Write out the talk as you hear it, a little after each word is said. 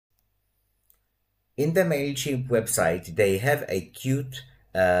In the Mailchimp website, they have a cute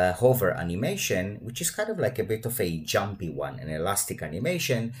hover animation, which is kind of like a bit of a jumpy one, an elastic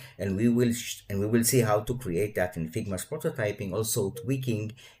animation, and we will see how to create that in Figma's prototyping, also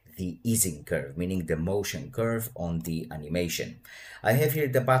tweaking the easing curve, meaning the motion curve on the animation. I have here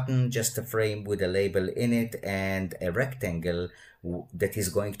the button, just a frame with a label in it and a rectangle that is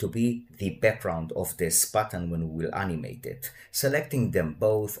going to be the background of this button when we will animate it. Selecting them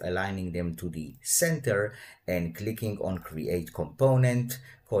both, aligning them to the center, and clicking on Create Component,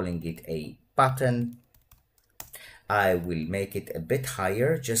 calling it a button. I will make it a bit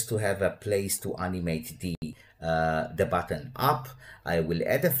higher just to have a place to animate the button up. I will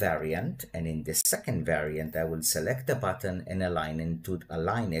add a variant, and in the second variant I will select the button and align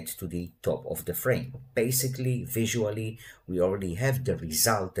it to the top of the frame. Basically, visually, we already have the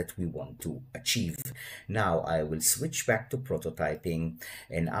result that we want to achieve. Now I will switch back to prototyping,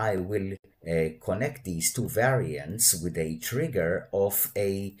 and I will connect these two variants with a trigger of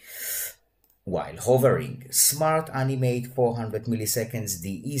a while hovering. Smart animate 400 milliseconds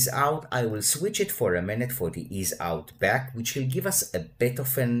the ease out. I will switch it for a minute for the ease out back, which will give us a bit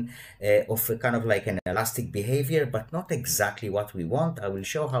of a kind of like an elastic behavior, but not exactly what we want. I will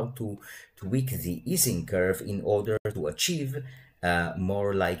show how to tweak the easing curve in order to achieve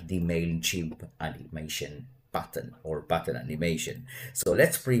more like the Mailchimp animation button or button animation. So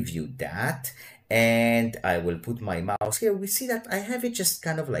let's preview that, and I will put my mouse here. We see that I have it just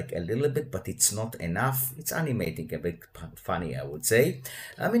kind of like a little bit, but it's not enough. It's animating a bit funny, I would say.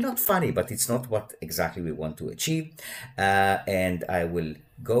 I mean, not funny, but it's not what exactly we want to achieve. And I will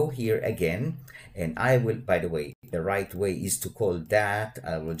go here again, and I will, by the way, the right way is to call that.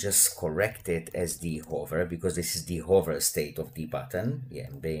 I will just correct it as the hover, because this is the hover state of the button. Yeah,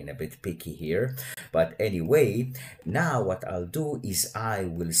 I'm being a bit picky here. But anyway, now what I'll do is I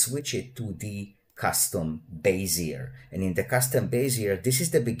will switch it to the custom Bezier. And in the custom Bezier, this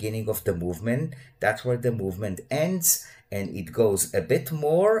is the beginning of the movement. That's where the movement ends, and it goes a bit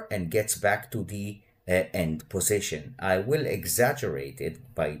more and gets back to the end position. I will exaggerate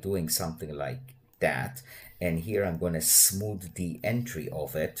it by doing something like that, and here I'm going to smooth the entry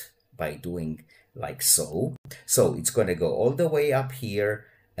of it by doing like so. So it's going to go all the way up here,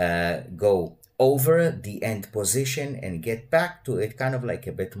 go over the end position and get back to it kind of like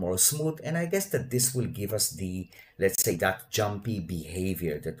a bit more smooth. And I guess that this will give us the, let's say, that jumpy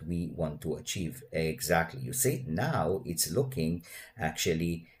behavior that we want to achieve. Exactly. You see, now it's looking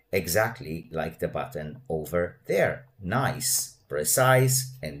actually exactly like the button over there. Nice,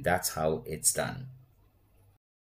 precise, and that's how it's done.